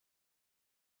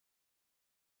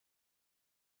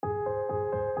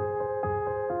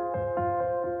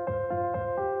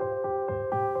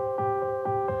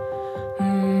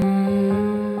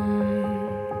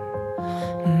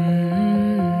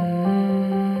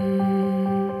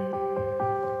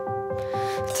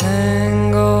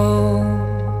Tangled,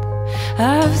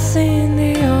 I've seen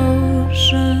the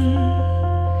ocean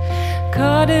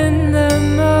caught in the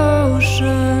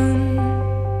motion.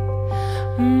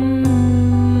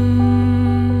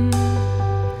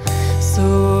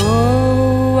 So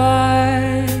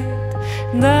wide,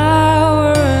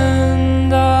 dour and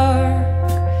dark,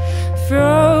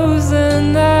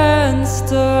 frozen and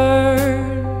stirred.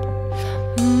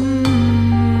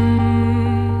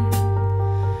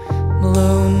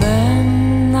 Blown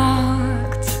and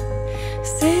knocked,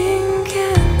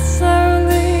 sinking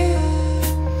slowly,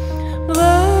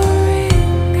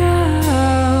 blurring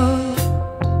out.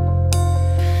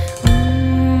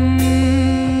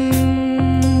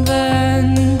 Then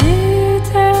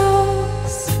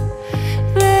details,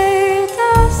 they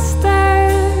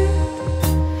distend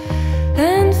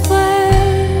and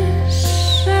flesh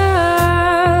out.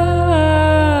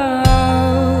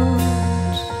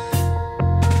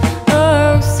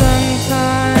 Oh,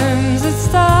 sometimes it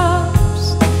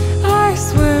stops. I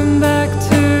swim back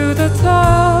to the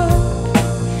top,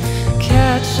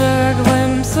 catch a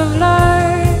glimpse of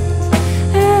light,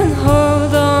 and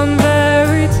hold on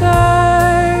very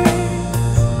tight.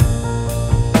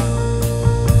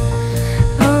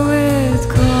 Oh, it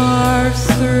carves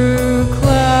through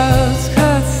clouds,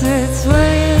 cuts its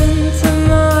way into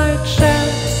my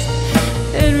chest.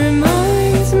 It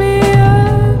reminds me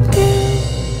of you.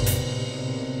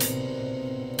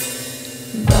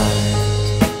 But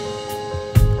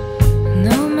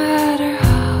no matter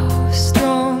how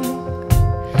strong,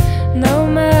 no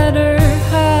matter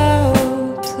how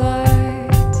tight,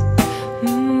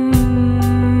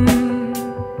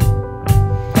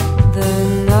 the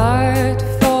night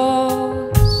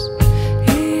falls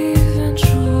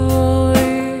eventually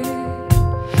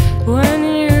when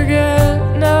you get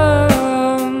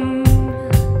numb.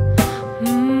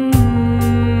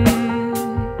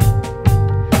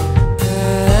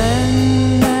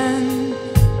 And then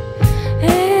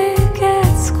it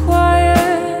gets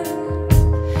quiet,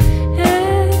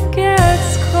 it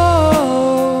gets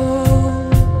cold.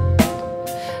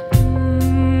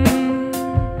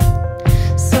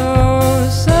 So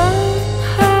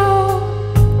somehow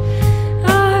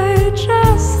I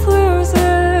just lose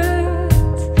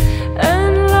it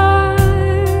and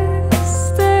lie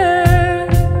still.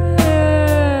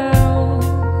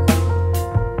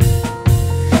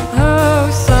 Oh,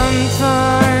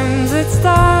 sometimes it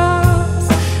stops.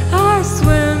 I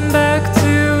swim back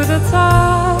to the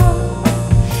top,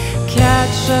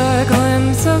 catch a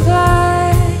glimpse of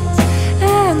light,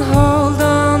 and hold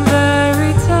on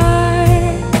very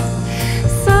tight.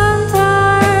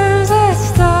 Sometimes it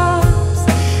stops.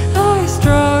 I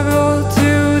struggle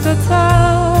to the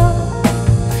top,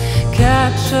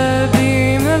 catch a